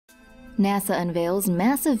NASA unveils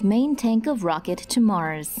massive main tank of rocket to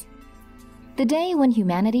Mars. The day when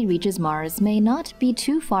humanity reaches Mars may not be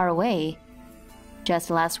too far away. Just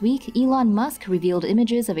last week, Elon Musk revealed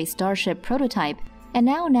images of a Starship prototype, and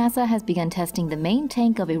now NASA has begun testing the main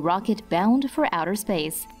tank of a rocket bound for outer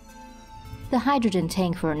space. The hydrogen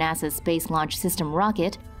tank for NASA's Space Launch System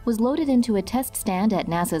rocket was loaded into a test stand at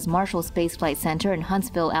NASA's Marshall Space Flight Center in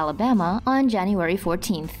Huntsville, Alabama on January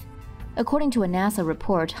 14th. According to a NASA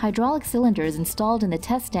report, hydraulic cylinders installed in the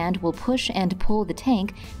test stand will push and pull the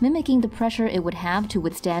tank, mimicking the pressure it would have to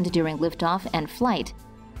withstand during liftoff and flight.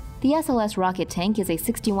 The SLS rocket tank is a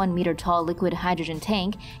 61-meter-tall liquid hydrogen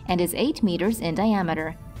tank and is 8 meters in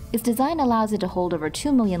diameter. Its design allows it to hold over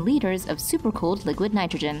 2 million liters of supercooled liquid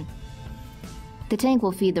nitrogen. The tank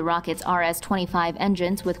will feed the rocket's RS-25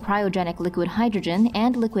 engines with cryogenic liquid hydrogen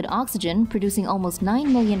and liquid oxygen, producing almost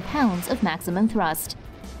 9 million pounds of maximum thrust.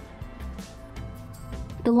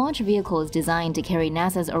 The launch vehicle is designed to carry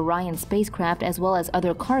NASA's Orion spacecraft as well as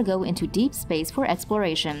other cargo into deep space for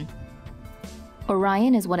exploration.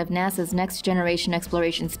 Orion is one of NASA's next-generation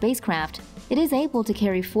exploration spacecraft. It is able to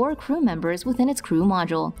carry 4 crew members within its crew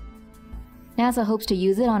module. NASA hopes to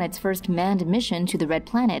use it on its first manned mission to the Red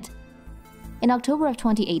Planet. In October of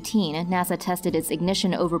 2018, NASA tested its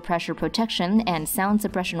ignition overpressure protection and sound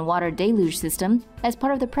suppression water deluge system as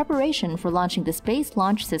part of the preparation for launching the Space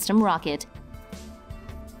Launch System rocket.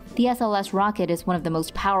 The SLS rocket is one of the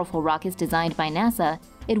most powerful rockets designed by NASA.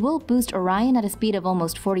 It will boost Orion at a speed of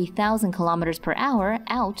almost 40,000 kilometers per hour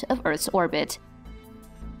out of Earth's orbit.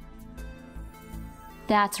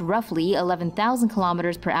 That's roughly 11,000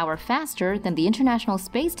 kilometers per hour faster than the International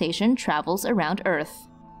Space Station travels around Earth.